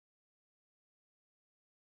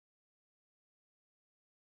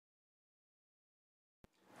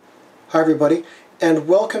Hi everybody, and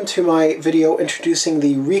welcome to my video introducing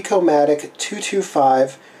the Ricohmatic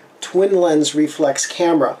 225 twin lens reflex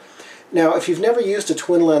camera. Now, if you've never used a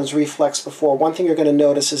twin lens reflex before, one thing you're going to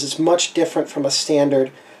notice is it's much different from a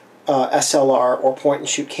standard SLR or point and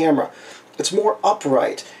shoot camera. It's more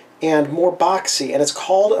upright and more boxy, and it's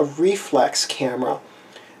called a reflex camera,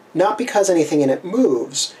 not because anything in it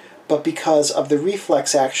moves, but because of the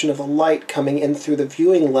reflex action of the light coming in through the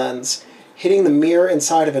viewing lens, hitting the mirror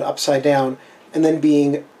inside of it upside down, and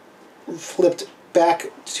then flipped back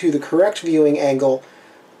to the correct viewing angle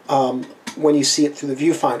when you see it through the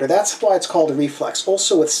viewfinder. That's why it's called a reflex.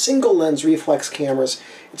 Also, with single lens reflex cameras,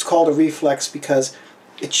 it's called a reflex because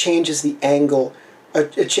it changes the angle,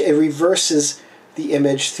 it reverses the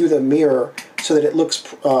image through the mirror so that it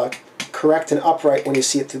looks correct and upright when you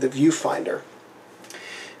see it through the viewfinder.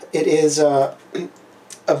 It is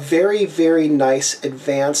a very, very nice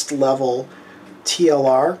advanced level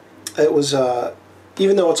TLR. It was,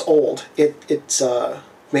 even though it's old,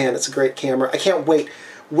 man, it's a great camera. I can't wait.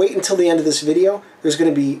 Wait until the end of this video. There's going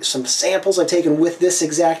to be some samples I've taken with this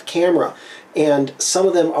exact camera, and some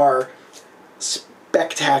of them are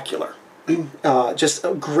spectacular. Just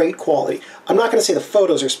great quality. I'm not going to say the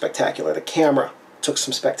photos are spectacular. The camera took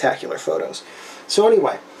some spectacular photos. So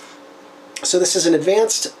anyway, so this is an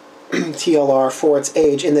advanced TLR for its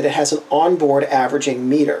age in that it has an onboard averaging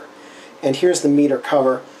meter. And here's the meter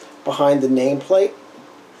cover behind the nameplate.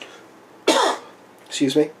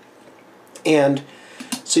 Excuse me. And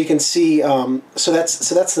so you can see, so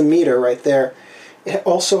that's the meter right there. It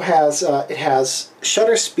also has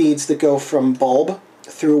shutter speeds that go from bulb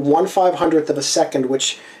through 1/500th of a second,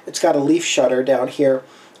 which it's got a leaf shutter down here.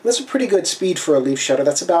 That's a pretty good speed for a leaf shutter.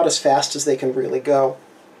 That's about as fast as they can really go.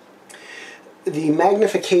 The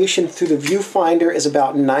magnification through the viewfinder is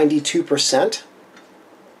about 92%.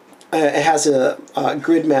 It has a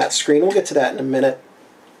grid mat screen. We'll get to that in a minute.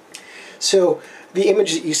 So the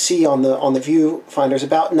image that you see on the viewfinder is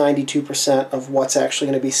about 92% of what's actually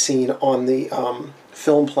going to be seen on the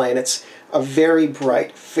film plane. It's a very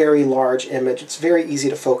bright, very large image. It's very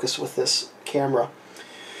easy to focus with this camera.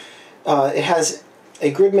 It has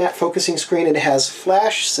a grid mat focusing screen, and it has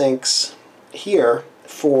flash sinks here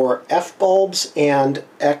for F bulbs and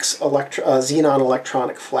xenon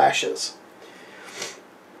electronic flashes.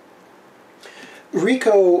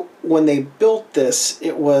 Ricoh, when they built this,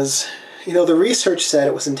 it was, the research said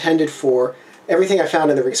it was intended for, everything I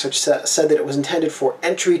found in the research said that it was intended for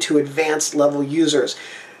entry to advanced level users.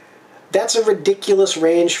 That's a ridiculous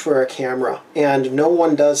range for a camera, and no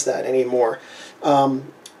one does that anymore.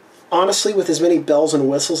 Honestly, with as many bells and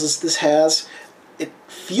whistles as this has, it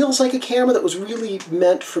feels like a camera that was really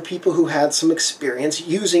meant for people who had some experience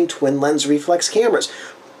using twin lens reflex cameras.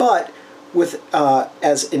 But with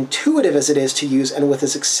as intuitive as it is to use and with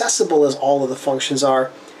as accessible as all of the functions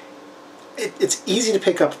are, it's easy to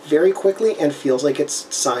pick up very quickly and feels like it's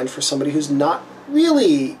designed for somebody who's not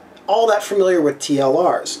really all that familiar with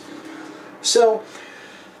TLRs. So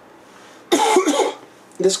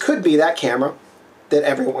this could be that camera that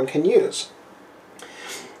everyone can use.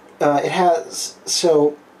 It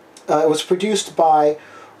was produced by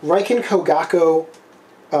Ricoh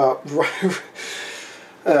Ricohmatic.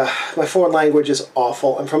 My foreign language is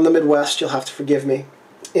awful. I'm from the Midwest, you'll have to forgive me.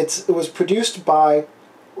 It was produced by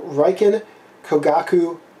Ricoh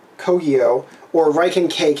Ricohmatic, or Ricoh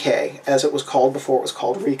KK, as it was called before it was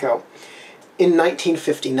called Ricoh, in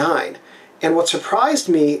 1959. And what surprised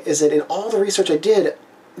me is that in all the research I did,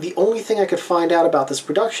 the only thing I could find out about this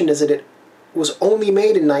production is that it was only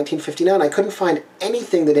made in 1959. I couldn't find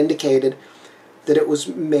anything that indicated that it was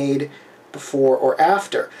made before or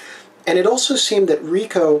after. And it also seemed that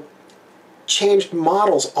Ricoh changed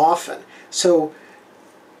models often. So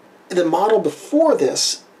the model before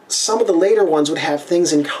this, some of the later ones would have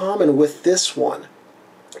things in common with this one.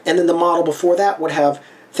 And then the model before that would have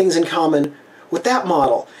things in common with that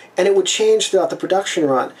model. And it would change throughout the production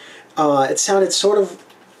run. It sounded sort of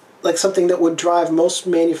like something that would drive most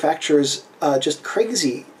manufacturers just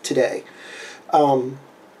crazy today.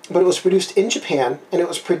 But it was produced in Japan, and it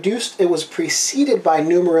was preceded by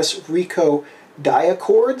numerous Ricoh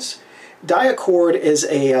Diacords. Diacord is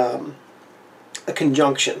a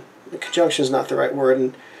conjunction. A conjunction is not the right word,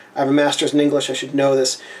 and I have a master's in English, I should know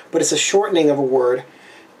this, but it's a shortening of a word,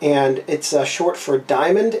 and it's short for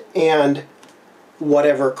diamond and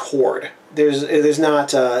whatever cord. There's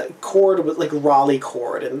not a cord with like Rollei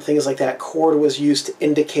cord and things like that. Cord was used to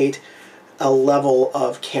indicate a level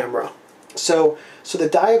of camera. So the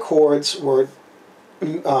Diacords were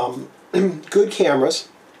good cameras,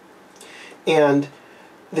 and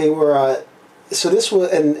they were this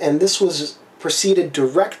was preceded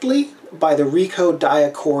directly by the Ricoh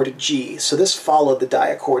Diacord-G. So this followed the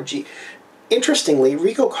Diacord-G. Interestingly,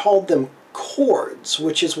 Ricoh called them chords,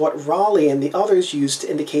 which is what Rollei and the others used to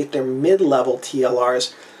indicate their mid-level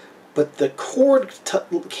TLRs. But the chord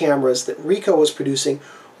cameras that Ricoh was producing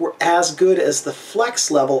were as good as the flex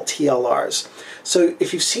level TLRs. So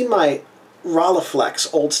if you've seen my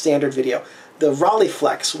Rollei old standard video, the Rollei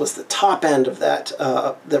Flex was the top end of that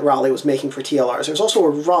that Rollei was making for TLRs. There's also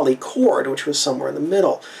a Rollei chord, which was somewhere in the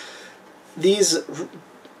middle. These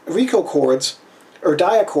Ricoh chords, or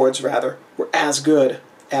Diacords rather, were as good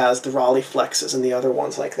as the Rollei Flexes and the other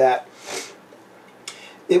ones like that.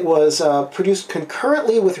 It was produced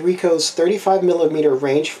concurrently with Ricoh's 35mm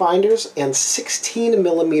rangefinders and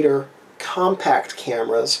 16mm compact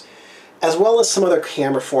cameras, as well as some other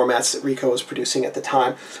camera formats that Ricoh was producing at the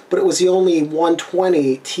time. But it was the only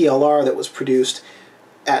 120 TLR that was produced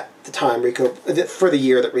at the time, for the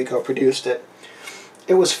year that Ricoh produced it.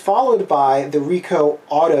 It was followed by the Ricoh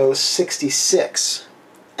Auto 66,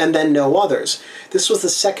 and then no others. This was the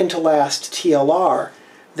second to last TLR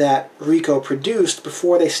that Ricoh produced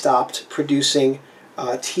before they stopped producing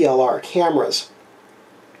TLR cameras.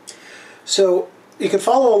 So you can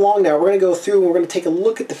follow along now. We're going to go through and we're going to take a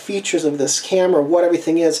look at the features of this camera, what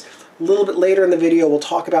everything is. A little bit later in the video we'll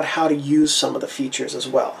talk about how to use some of the features as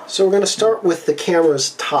well. So we're going to start with the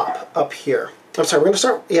camera's top up here. I'm sorry, we're going to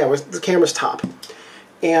start with the camera's top.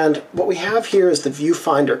 And what we have here is the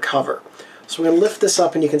viewfinder cover. So we're going to lift this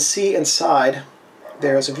up and you can see inside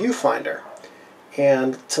there's a viewfinder.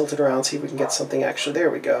 And tilt it around, see if we can get something actually.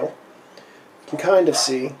 There we go. You can kind of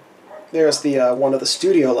see. There's the one of the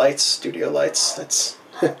studio lights. That's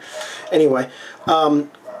anyway. So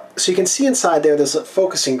you can see inside there's a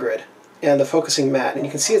focusing grid and the focusing mat, and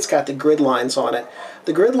you can see it's got the grid lines on it.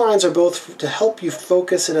 The grid lines are both to help you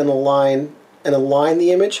focus and align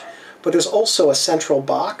the image, but there's also a central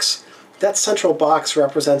box. That central box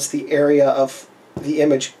represents the area of the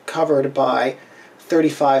image covered by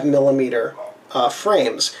 35mm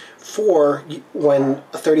frames for when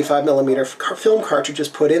a 35mm film cartridge is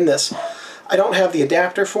put in this. I don't have the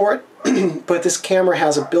adapter for it, but this camera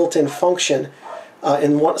has a built-in function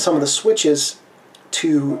in some of the switches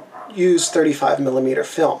to use 35mm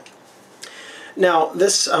film. Now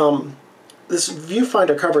this this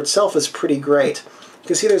viewfinder cover itself is pretty great. You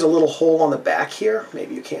can see there's a little hole on the back here.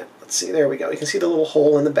 Maybe you can't. Let's see. There we go. You can see the little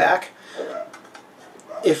hole in the back.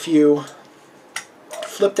 If you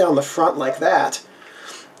flip down the front like that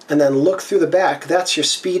and then look through the back, that's your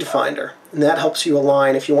speed finder, and that helps you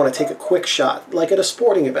align if you want to take a quick shot like at a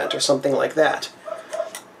sporting event or something like that.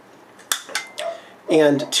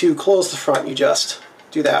 And to close the front you just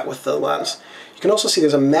do that with the lens. You can also see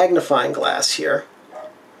there's a magnifying glass here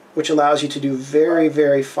which allows you to do very,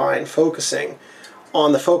 very fine focusing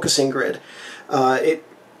on the focusing grid.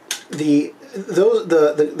 The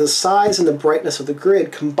size and the brightness of the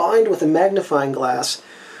grid combined with the magnifying glass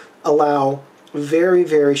allow very,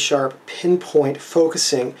 very sharp pinpoint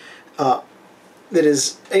focusing that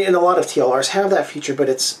is, and a lot of TLRs have that feature, but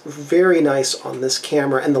it's very nice on this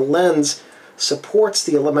camera, and the lens supports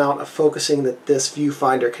the amount of focusing that this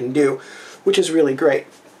viewfinder can do, which is really great.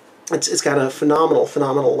 It's got a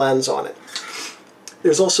phenomenal lens on it.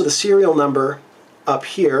 There's also the serial number up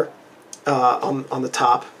here on the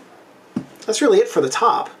top. That's really it for the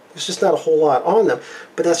top. There's just not a whole lot on them,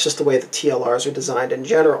 but that's just the way the TLRs are designed in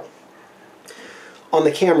general. On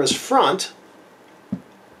the camera's front,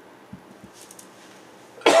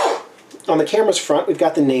 we've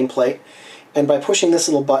got the nameplate, and by pushing this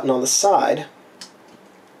little button on the side,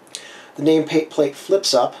 the nameplate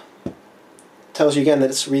flips up, tells you again that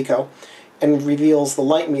it's Ricoh, and reveals the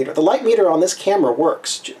light meter. The light meter on this camera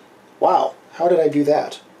works. Wow, how did I do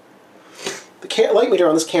that? The light meter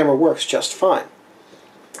on this camera works just fine.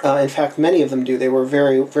 In fact, many of them do. They were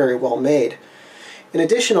very, very well made. In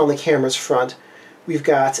addition, on the camera's front, we've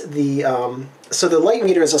got the so the light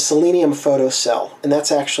meter is a selenium photocell, and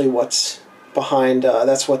that's actually what's behind.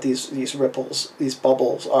 That's what these ripples, these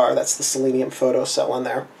bubbles are. That's the selenium photocell in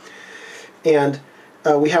there. And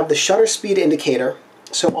we have the shutter speed indicator.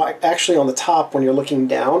 So actually, on the top, when you're looking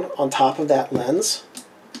down on top of that lens,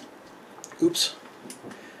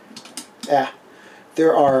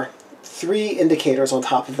 there are 3 indicators on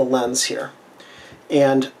top of the lens here.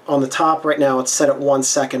 And on the top right now it's set at 1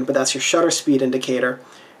 second, but that's your shutter speed indicator.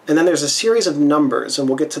 And then there's a series of numbers, and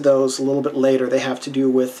we'll get to those a little bit later. They have to do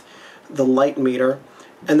with the light meter.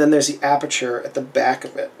 And then there's the aperture at the back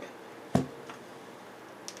of it.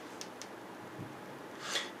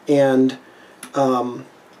 And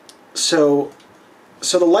so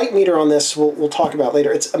the light meter on this we'll talk about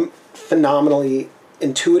later. It's phenomenally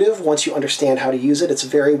intuitive once you understand how to use it. It's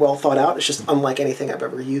very well thought out. It's just unlike anything I've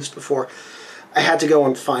ever used before. I had to go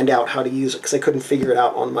and find out how to use it because I couldn't figure it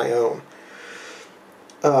out on my own.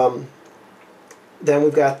 Then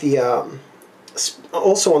we've got the,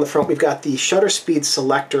 also on the front, we've got the shutter speed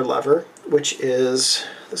selector lever, which is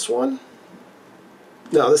this one.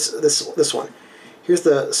 No, this one. Here's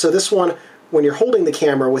the, so this one, when you're holding the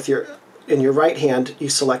camera with in your right hand, you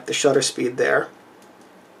select the shutter speed there.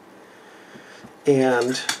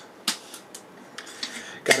 And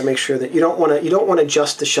got to make sure that you don't want to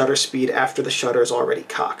adjust the shutter speed after the shutter is already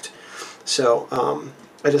cocked. So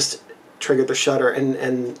I just triggered the shutter,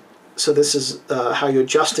 and so this is how you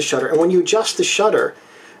adjust the shutter. And when you adjust the shutter,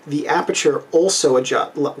 the aperture also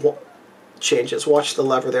changes. Watch the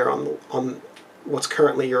lever there on what's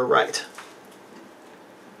currently your right.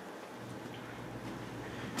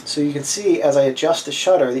 So you can see as I adjust the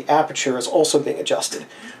shutter, the aperture is also being adjusted.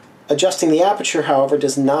 Adjusting the aperture, however,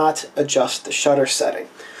 does not adjust the shutter setting.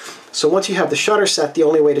 So once you have the shutter set, the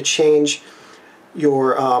only way to change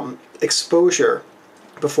your exposure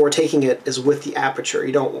before taking it is with the aperture.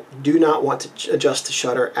 You do not want to adjust the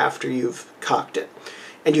shutter after you've cocked it.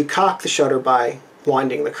 And you cock the shutter by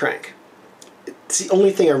winding the crank. It's the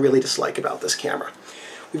only thing I really dislike about this camera.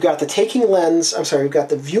 We've got the taking lens, we've got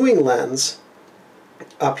the viewing lens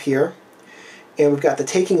up here, and we've got the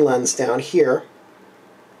taking lens down here.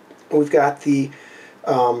 And we've got the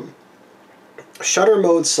shutter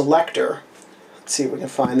mode selector. Let's see if we can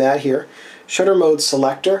find that here. Shutter mode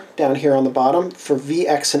selector down here on the bottom for V,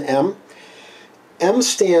 X, and M. M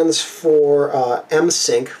stands for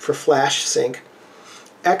M-Sync, for flash sync.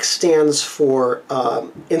 X stands for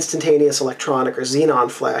instantaneous electronic or xenon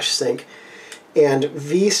flash sync. And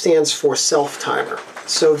V stands for self-timer.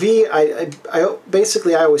 So V,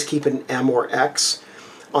 basically I always keep it in M or X.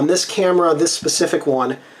 On this camera, this specific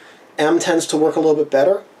one, M tends to work a little bit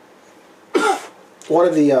better. One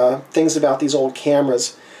of the things about these old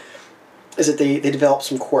cameras is that they develop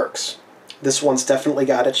some quirks. This one's definitely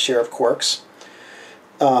got its share of quirks.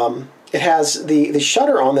 It has the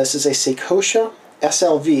shutter on this is a Seikosha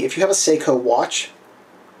SLV. If you have a Seiko watch,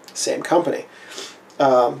 same company.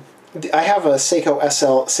 I have a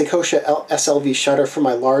Seikosha SLV shutter for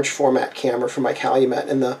my large format camera for my Calumet,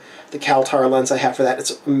 and the Kaltar lens I have for that.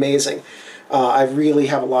 It's amazing. I really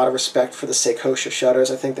have a lot of respect for the Seikosha shutters.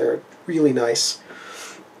 I think they're really nice.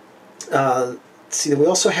 Let's see, we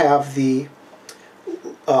also have the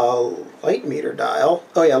light meter dial.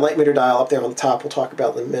 Oh yeah, light meter dial up there on the top. We'll talk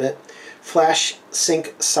about in a minute. Flash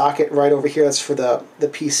sync socket right over here. That's for the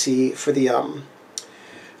PC, for the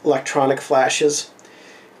electronic flashes.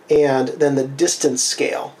 And then the distance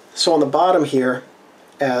scale. So on the bottom here,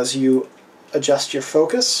 as you adjust your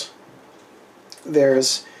focus,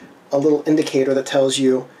 there's a little indicator that tells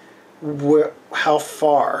you how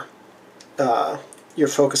far you're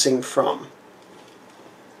focusing from,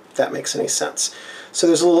 if that makes any sense. So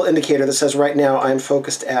there's a little indicator that says right now I'm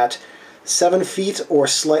focused at 7 feet or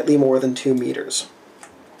slightly more than 2 meters.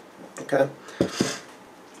 Okay.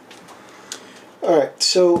 Alright,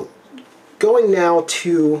 so going now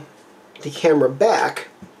to the camera back.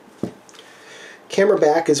 Camera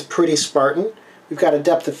back is pretty Spartan. We've got a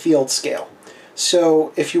depth of field scale.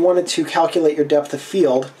 So if you wanted to calculate your depth of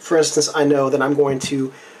field, for instance, I know that I'm going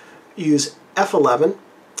to use F11,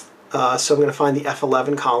 so I'm going to find the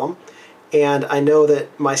F11 column, and I know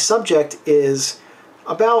that my subject is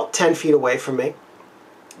about 10 feet away from me.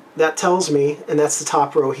 That tells me, and that's the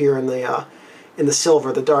top row here in the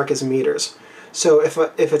silver, the dark is meters. So if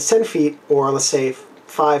it's 10 feet, or let's say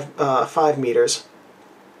 5 meters,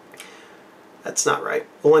 that's not right.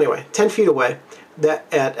 Well, anyway, 10 feet away, that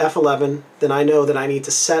at F11, then I know that I need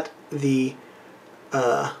to set the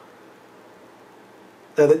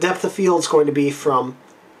depth of field is going to be from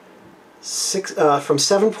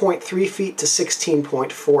 7.3 feet to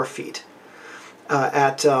 16.4 feet.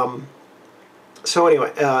 So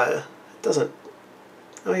anyway, it doesn't.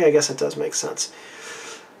 Oh yeah, I guess it does make sense.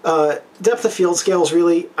 Depth of field scales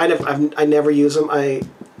really, I never use them. I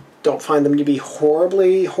don't find them to be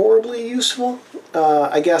horribly useful.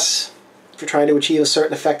 I guess if you're trying to achieve a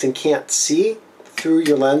certain effect and can't see through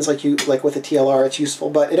your lens like with a TLR, it's useful.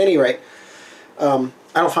 But at any rate, I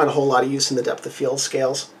don't find a whole lot of use in the depth of field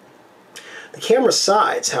scales. The camera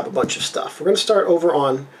sides have a bunch of stuff. We're going to start over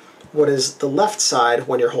on what is the left side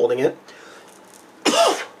when you're holding it.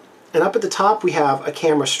 And up at the top we have a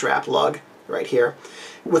camera strap lug right here.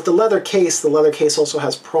 With the leather case also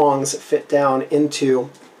has prongs that fit down into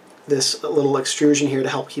this little extrusion here to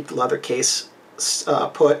help keep the leather case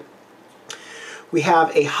put. We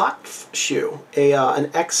have a hot shoe,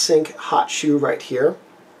 an X-Sync hot shoe right here.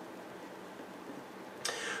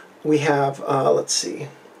 we have, let's see,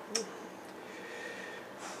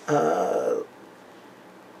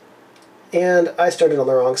 and I started on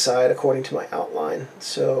the wrong side according to my outline,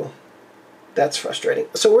 so that's frustrating.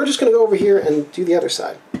 So we're just going to go over here and do the other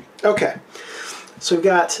side. Okay, so we've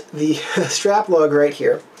got the strap lug right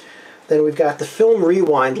here. Then we've got the film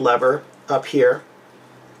rewind lever up here.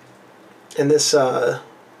 And this doesn't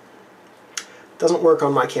work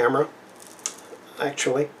on my camera,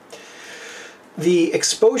 actually. The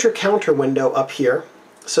exposure counter window up here.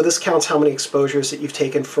 So this counts how many exposures that you've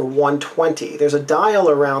taken for 120. There's a dial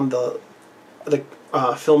around the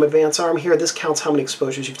film advance arm here. This counts how many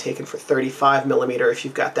exposures you've taken for 35mm if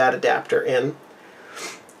you've got that adapter in.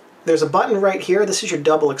 There's a button right here. This is your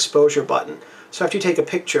double exposure button. So after you take a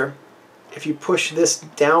picture, if you push this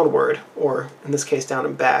downward, or in this case down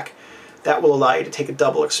and back, that will allow you to take a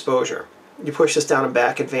double exposure. You push this down and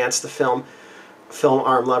back, advance the film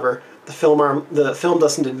arm lever. The film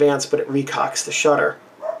doesn't advance, but it recocks the shutter,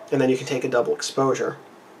 and then you can take a double exposure.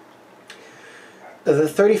 The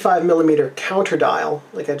 35mm counter dial,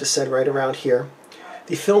 like I just said, right around here.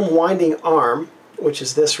 The film winding arm, which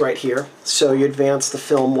is this right here. So you advance the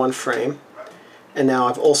film 1 frame, and now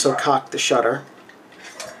I've also cocked the shutter.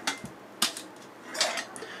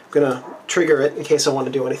 I'm going to trigger it in case I want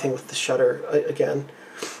to do anything with the shutter again.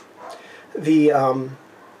 The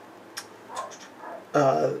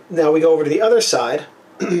now we go over to the other side,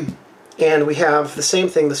 and we have the same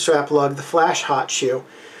thing, the strap lug, the flash hot shoe.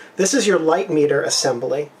 This is your light meter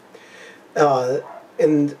assembly,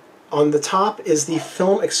 and on the top is the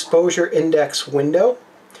film exposure index window.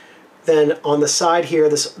 Then on the side here,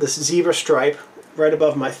 this zebra stripe right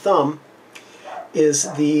above my thumb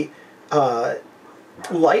is the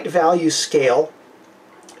light value scale,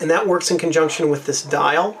 and that works in conjunction with this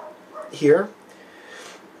dial here,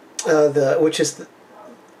 and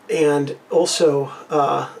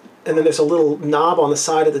then there's a little knob on the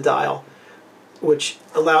side of the dial which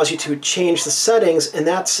allows you to change the settings, and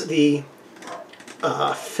that's the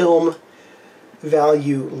film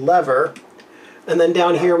value lever. And then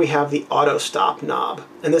down here we have the auto stop knob,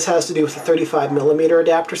 and this has to do with the 35mm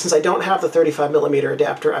adapter. Since I don't have the 35mm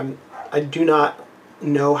adapter, I do not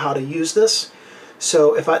know how to use this.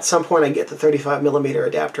 So if at some point I get the 35mm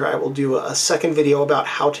adapter, I will do a second video about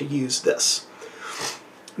how to use this.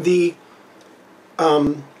 The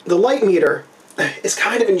light meter is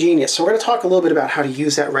kind of ingenious, so we're going to talk a little bit about how to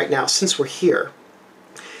use that right now since we're here.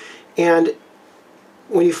 And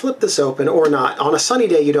when you flip this open, or not, on a sunny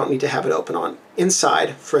day you don't need to have it open. On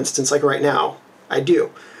inside, for instance, like right now, I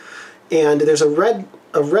do. And there's a red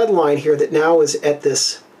line here that now is at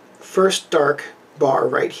this first dark bar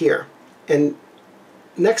right here. And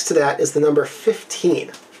next to that is the number 15.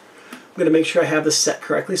 I'm going to make sure I have this set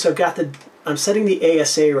correctly. So I'm setting the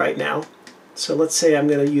ASA right now. So let's say I'm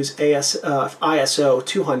going to use ISO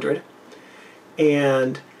 200,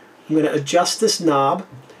 and I'm going to adjust this knob.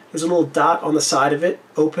 There's a little dot on the side of it,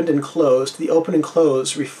 opened and closed. The open and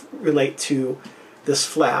close relate to this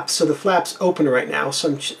flap. So the flap's open right now,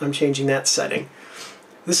 so I'm changing that setting.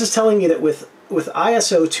 This is telling me that with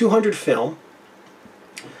ISO 200 film,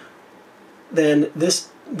 then this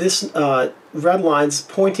red line's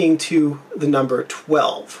pointing to the number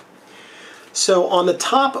 12. So on the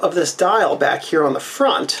top of this dial back here on the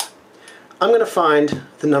front, I'm going to find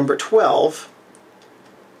the number 12,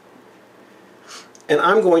 and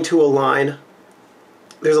I'm going to align.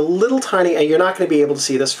 There's a little tiny, and you're not going to be able to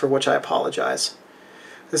see this, for which I apologize.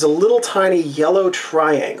 There's a little tiny yellow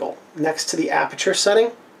triangle next to the aperture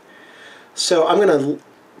setting. So I'm going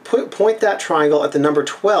to point that triangle at the number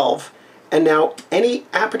 12, and now any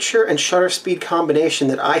aperture and shutter speed combination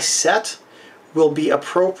that I set will be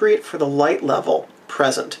appropriate for the light level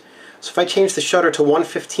present. So if I change the shutter to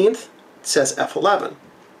 1/15, it says f11.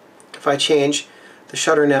 If I change the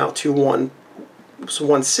shutter now to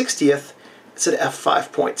 1/60, it's at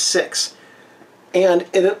f5.6. And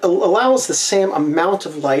it allows the same amount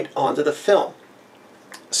of light onto the film.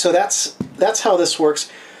 So that's how this works.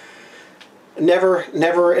 Never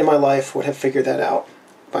in my life would have figured that out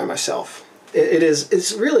by myself. It's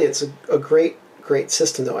a great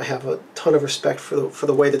system, though. I have a ton of respect for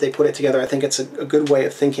the way that they put it together. I think it's a good way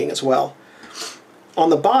of thinking as well. On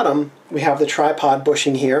the bottom, we have the tripod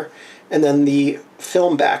bushing here, and then the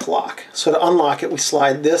film back lock. So to unlock it, we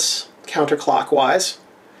slide this counterclockwise,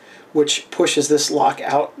 which pushes this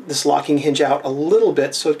locking hinge out a little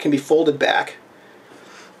bit so it can be folded back.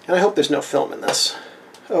 And I hope there's no film in this.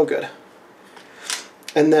 Oh, good.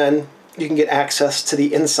 And then you can get access to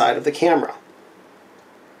the inside of the camera.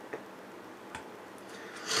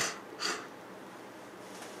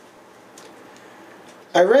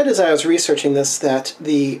 I read as I was researching this that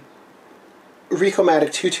the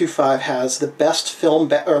Ricohmatic 225 has the best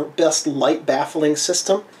best light baffling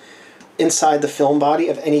system inside the film body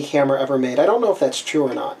of any camera ever made. I don't know if that's true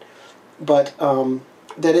or not, but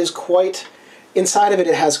that is quite, inside of it,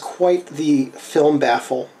 it has quite the film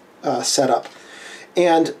baffle setup.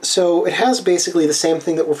 And so it has basically the same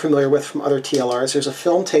thing that we're familiar with from other TLRs. There's a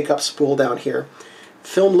film take-up spool down here,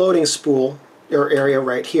 film loading spool or area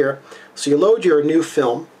right here. So you load your new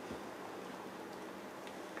film.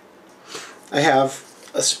 I have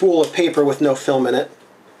a spool of paper with no film in it.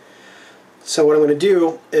 So what I'm going to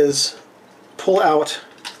do is pull out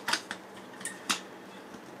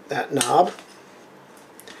that knob,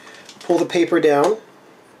 pull the paper down,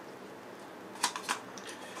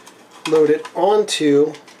 load it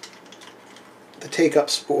onto the take-up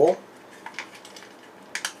spool.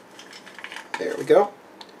 There we go.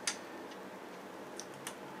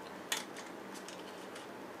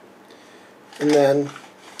 And then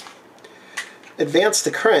advance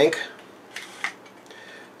the crank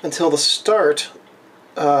until the start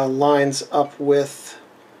lines up with,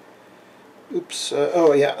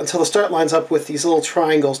 until the start lines up with these little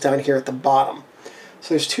triangles down here at the bottom.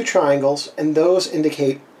 So there's two triangles, and those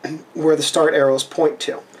indicate where the start arrows point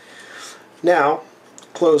to. Now,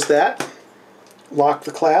 close that, lock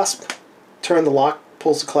the clasp, turn the lock,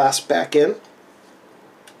 pulls the clasp back in,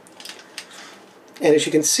 and as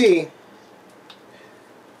you can see,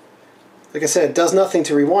 like I said, it does nothing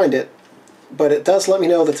to rewind it, but it does let me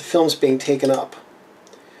know that the film's being taken up.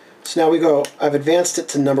 So now we go, I've advanced it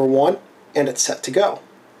to number 1, and it's set to go.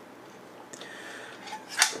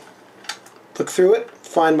 Look through it,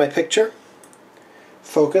 find my picture,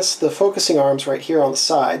 focus. The focusing arm's right here on the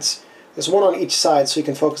sides. There's one on each side so you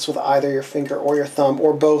can focus with either your finger or your thumb,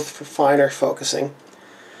 or both for finer focusing.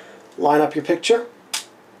 Line up your picture,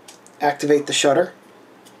 activate the shutter.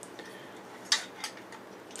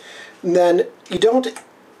 And then you don't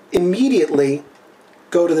immediately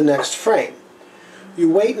go to the next frame. You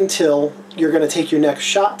wait until you're going to take your next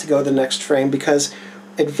shot to go to the next frame, because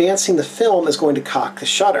advancing the film is going to cock the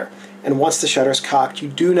shutter. And once the shutter is cocked, you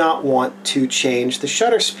do not want to change the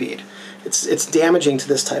shutter speed. It's damaging to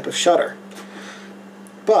this type of shutter.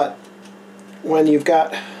 But when you've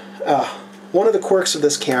got one of the quirks of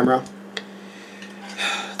this camera,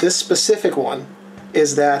 this specific one,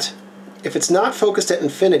 is that if it's not focused at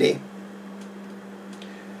infinity,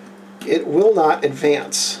 it will not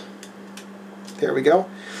advance. There we go.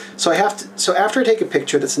 So after I take a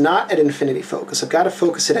picture that's not at infinity focus, I've got to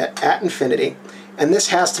focus it at infinity, and this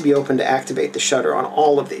has to be open to activate the shutter on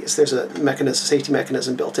all of these. There's a safety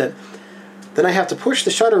mechanism built in. Then I have to push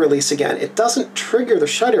the shutter release again. It doesn't trigger the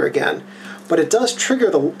shutter again, but it does trigger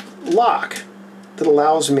the lock that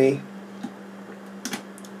allows me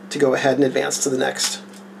to go ahead and advance to the next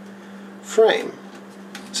frame.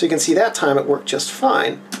 So you can see that time it worked just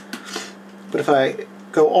fine. But if I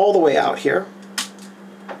go all the way out here,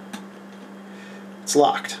 it's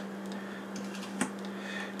locked.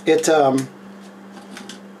 It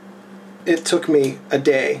took me a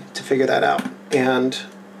day to figure that out, and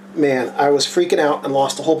man, I was freaking out and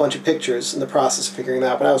lost a whole bunch of pictures in the process of figuring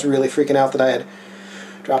that out, but I was really freaking out that I had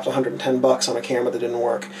dropped $110 on a camera that didn't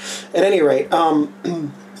work. At any rate,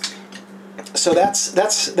 so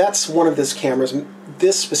that's one of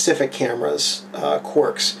this specific camera's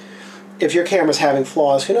quirks. If your camera's having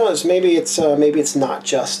flaws, who knows? Maybe it's not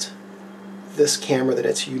just this camera that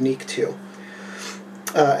it's unique to.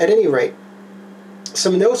 At any rate,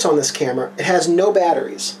 some notes on this camera: it has no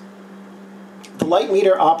batteries. The light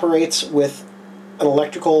meter operates with an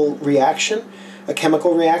electrical reaction, a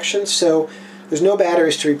chemical reaction, so there's no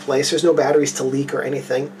batteries to replace, there's no batteries to leak or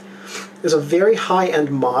anything. There's a very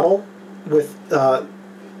high-end model with that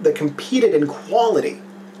competed in quality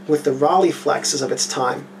with the Rollei Flexes of its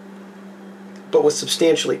time, but was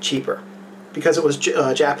substantially cheaper because it was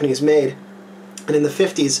Japanese made, and in the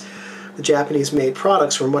 50s the Japanese made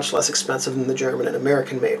products were much less expensive than the German and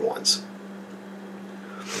American made ones.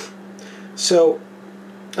 So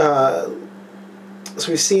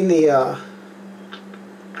we've seen the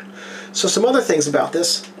so some other things about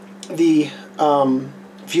this. The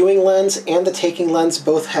viewing lens and the taking lens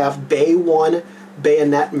both have Bay 1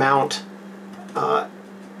 bayonet mount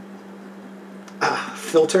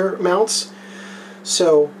filter mounts.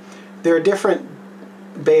 So there are different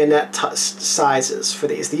bayonet sizes for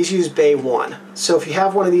these. These use Bay 1. So if you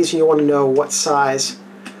have one of these and you want to know what size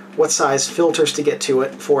filters to get to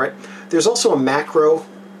it for it, there's also a macro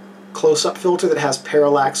close-up filter that has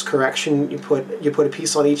parallax correction. You put a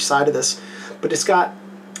piece on each side of this, but it's got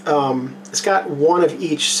one of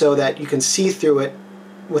each so that you can see through it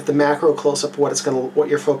with the macro close-up what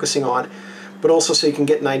you're focusing on, but also so you can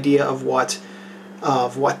get an idea of what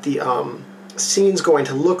of what the scene's going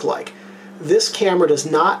to look like. This camera does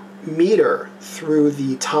not meter through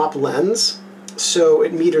the top lens, so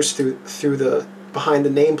it meters through the behind the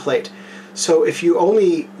nameplate. So if you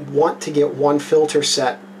only want to get one filter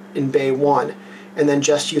set in Bay 1 and then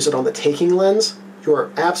just use it on the taking lens,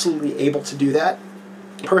 you're absolutely able to do that.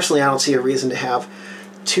 Personally, I don't see a reason to have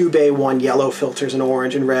two Bay 1 yellow filters and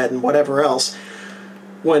orange and red and whatever else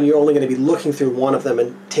when you're only going to be looking through one of them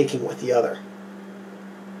and taking with the other.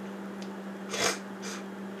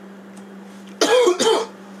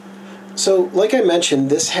 So, like I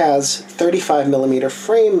mentioned, this has 35mm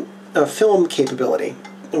film capability,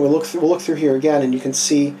 and we'll look through here again, and you can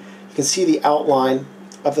see the outline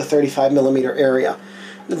of the 35mm area.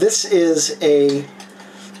 This is an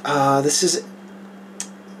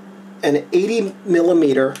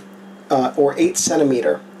 80mm or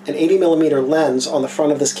 8cm, an 80mm lens on the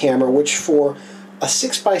front of this camera, which for a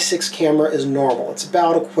 6x6 camera is normal. It's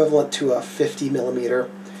about equivalent to a 50mm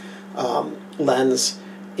lens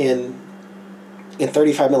in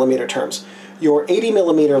 35mm terms. Your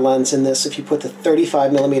 80mm lens in this, if you put the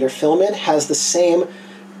 35mm film in, has the same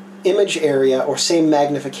image area or same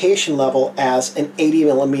magnification level as an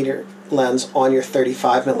 80mm lens on your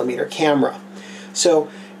 35mm camera. So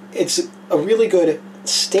it's a really good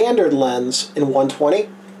standard lens in 120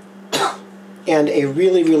 and a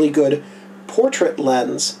really, really good portrait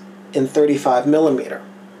lens in 35mm.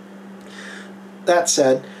 That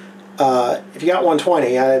said, if you got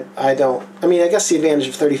 120, I mean, I guess the advantage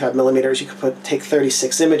of 35mm is you could take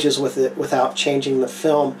 36 images with it without changing the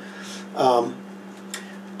film. I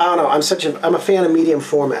don't know, I'm a fan of medium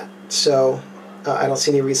format, so I don't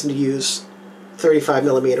see any reason to use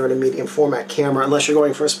 35mm in a medium format camera unless you're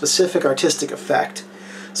going for a specific artistic effect,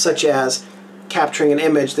 such as capturing an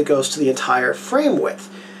image that goes to the entire frame width.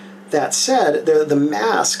 That said, the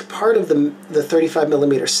mask, part of the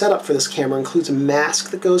 35mm setup for this camera includes a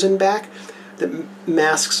mask that goes in back that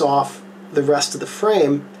masks off the rest of the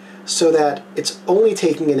frame so that it's only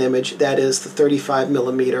taking an image that is the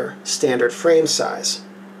 35mm standard frame size.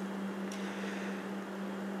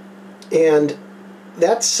 And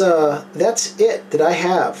that's it that I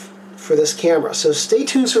have for this camera. So stay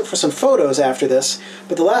tuned for some photos after this,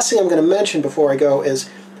 but the last thing I'm going to mention before I go is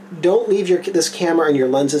don't leave this camera and your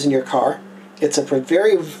lenses in your car. It's a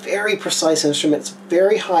very, very precise instrument. It's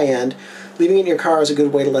very high-end. Leaving it in your car is a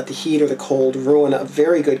good way to let the heat or the cold ruin a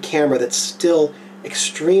very good camera that's still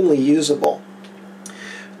extremely usable.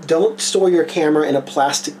 Don't store your camera in a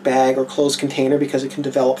plastic bag or closed container because it can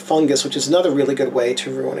develop fungus, which is another really good way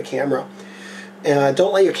to ruin a camera.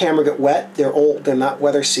 Don't let your camera get wet. They're old. They're not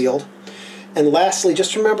weather sealed. And lastly,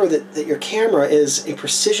 just remember that your camera is a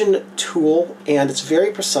precision tool, and it's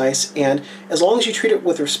very precise, and as long as you treat it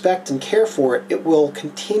with respect and care for it, it will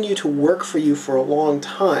continue to work for you for a long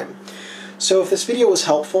time. So if this video was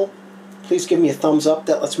helpful, please give me a thumbs up.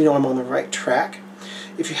 That lets me know I'm on the right track.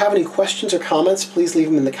 If you have any questions or comments, please leave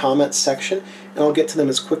them in the comments section, and I'll get to them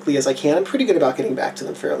as quickly as I can. I'm pretty good about getting back to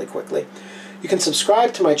them fairly quickly. You can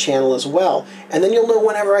subscribe to my channel as well, and then you'll know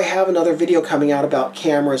whenever I have another video coming out about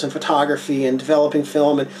cameras and photography and developing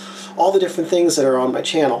film and all the different things that are on my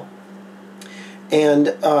channel. And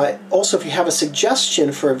also, if you have a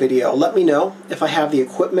suggestion for a video, let me know. If I have the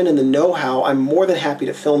equipment and the know-how, I'm more than happy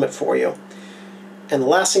to film it for you. And the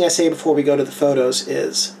last thing I say before we go to the photos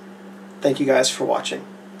is thank you guys for watching.